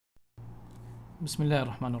بسم الله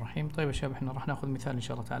الرحمن الرحيم. طيب يا شباب، احنا راح ناخذ مثال ان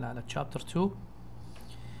شاء الله تعالى على chapter 2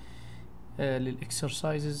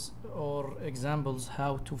 للexercises or examples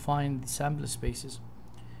how to find the sample spaces.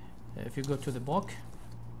 If you go to the book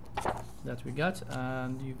that we got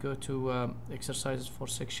and you go to exercises for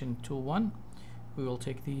section 2.1, we will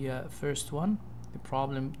take the first one, the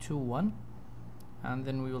problem 2.1, and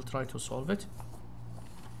then we will try to solve it.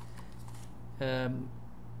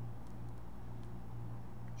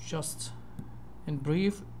 Just in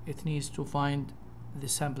brief, it needs to find the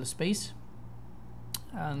sample space,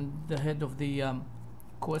 and the head of the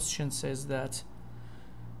question says that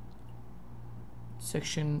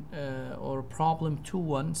section or problem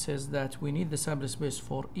 2.1 says that we need the sample space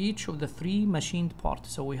for each of the three machined parts.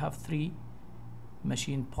 So we have three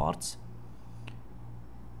machined parts,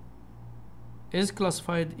 is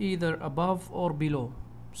classified either above or below.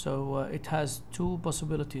 So it has two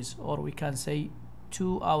possibilities, or we can say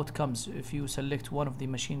two outcomes. If you select one of the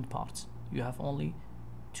machined parts, you have only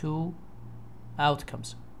two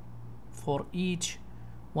outcomes for each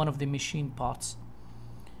one of the machined parts,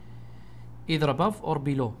 either above or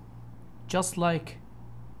below. Just like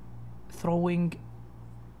throwing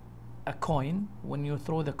a coin, when you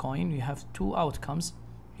throw the coin, you have two outcomes,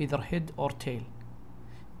 either head or tail.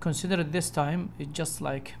 Consider it this time, it's just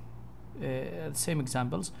like the same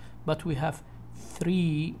examples, but we have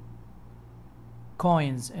three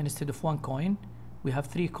coins instead of one coin. We have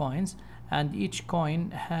three coins, and each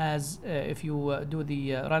coin has if you do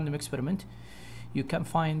the random experiment, you can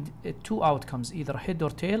find two outcomes, either head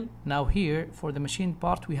or tail. Now here for the machined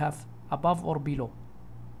part we have above or below.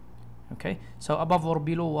 Okay, so above or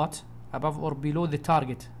below what? Above or below the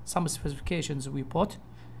target. Some specifications we put,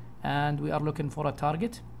 and we are looking for a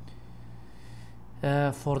target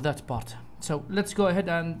for that part. So let's go ahead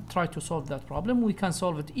and try to solve that problem. We can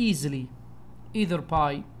solve it easily either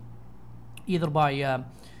by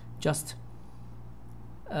just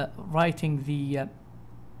writing the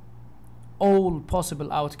all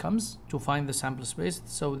possible outcomes to find the sample space.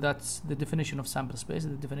 So that's the definition of sample space.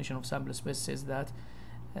 The definition of sample space says that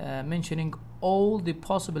mentioning all the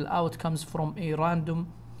possible outcomes from a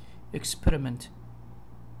random experiment.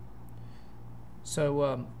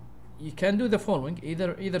 So you can do the following,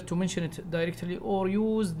 either to mention it directly or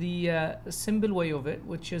use the simple way of it,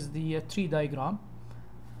 which is the tree diagram.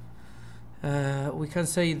 We can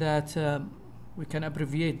say that we can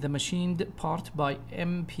abbreviate the machined part by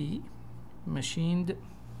MP, machined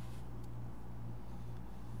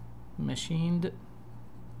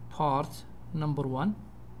part number 1,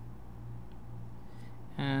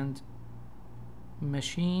 and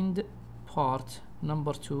machined part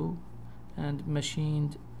number 2, and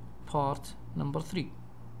machined part number 3.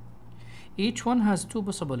 Each one has two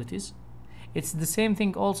possibilities. It's the same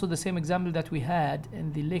thing, also the same example that we had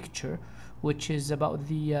in the lecture, which is about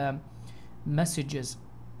the messages,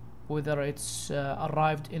 whether it's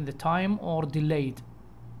arrived in the time or delayed.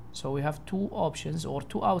 So we have two options or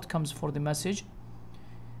two outcomes for the message,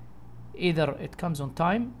 either it comes on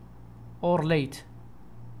time or late.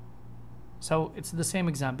 So it's the same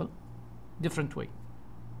example, different way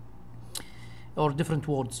or different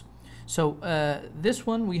words. So this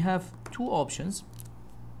one we have two options,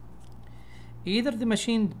 either the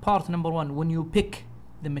machined part number 1. When you pick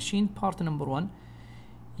the machined part number 1,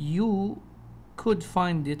 you could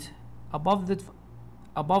find it above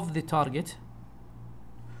the target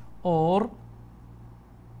or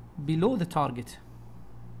below the target.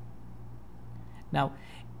 Now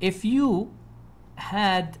if you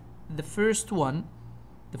had the first one,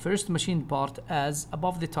 the first machined part, as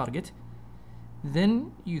above the target,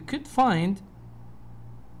 then you could find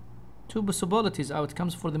two possibilities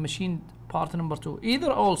outcomes for the machined part number 2,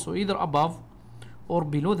 either above or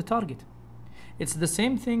below the target. It's the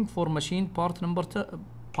same thing for machined part number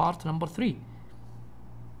 3.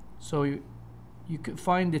 So you could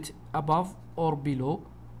find it above or below.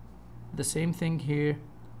 The same thing here,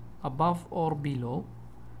 above or below,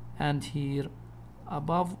 and here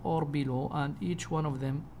above or below, and each one of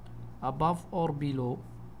them above or below,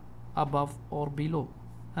 above or below,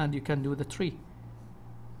 and you can do the tree.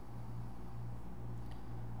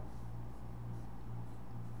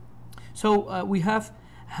 So we have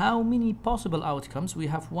how many possible outcomes? We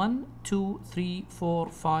have 1, 2, 3, 4,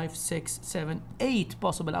 5, 6, 7, 8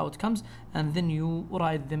 possible outcomes, and then you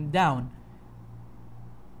write them down.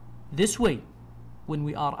 This way, when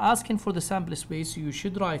we are asking for the sample space, you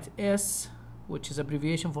should write S, which is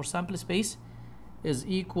abbreviation for sample space, is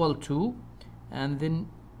equal to, and then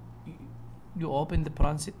you open the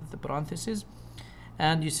parentheses,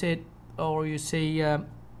 and you say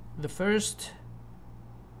the first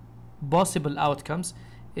possible outcomes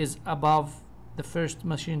is above the first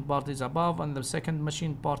machine part is above, and the second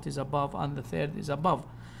machine part is above, and the third is above.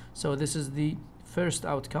 So this is the first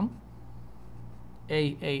outcome,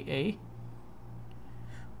 A.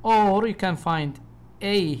 Or you can find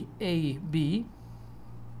A,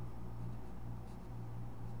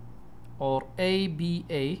 or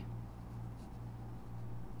A,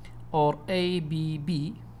 or A,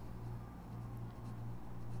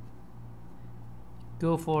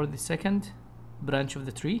 Go for the second branch of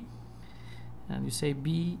the tree, and you say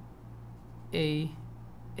B, A,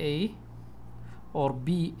 or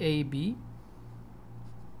B,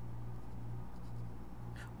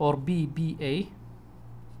 or B,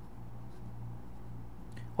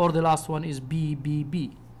 or the last one is B,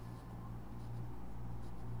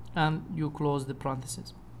 and you close the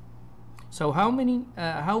parentheses. So how many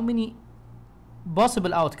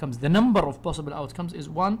possible outcomes? The number of possible outcomes is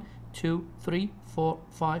 1, 2, 3, 4,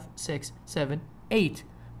 5, 6, 7, 8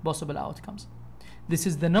 possible outcomes. This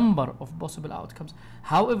is the number of possible outcomes.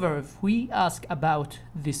 However, if we ask about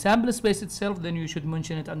the sample space itself, then you should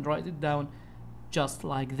mention it and write it down just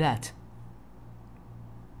like that.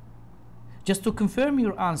 Just to confirm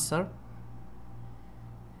your answer,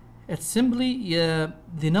 it's simply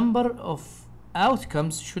the number of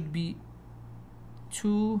outcomes should be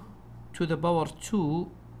 2 to the power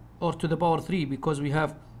 2 or to the power 3, because we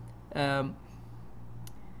have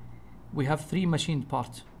 3 machined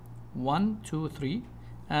parts, 1, 2, 3,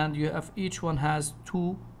 and you have each one has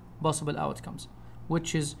 2 possible outcomes,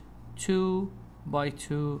 which is 2 by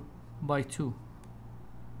 2 by 2,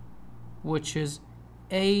 which is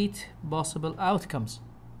 8 possible outcomes.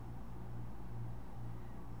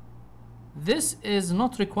 This is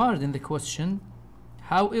not required in the question.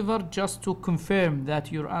 However, just to confirm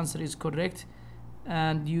that your answer is correct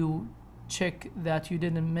and you check that you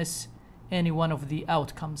didn't miss any one of the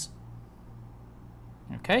outcomes.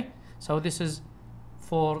 Okay, so this is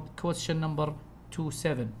for question number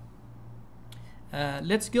 27.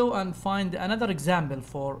 Let's go and find another example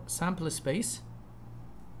for sample space.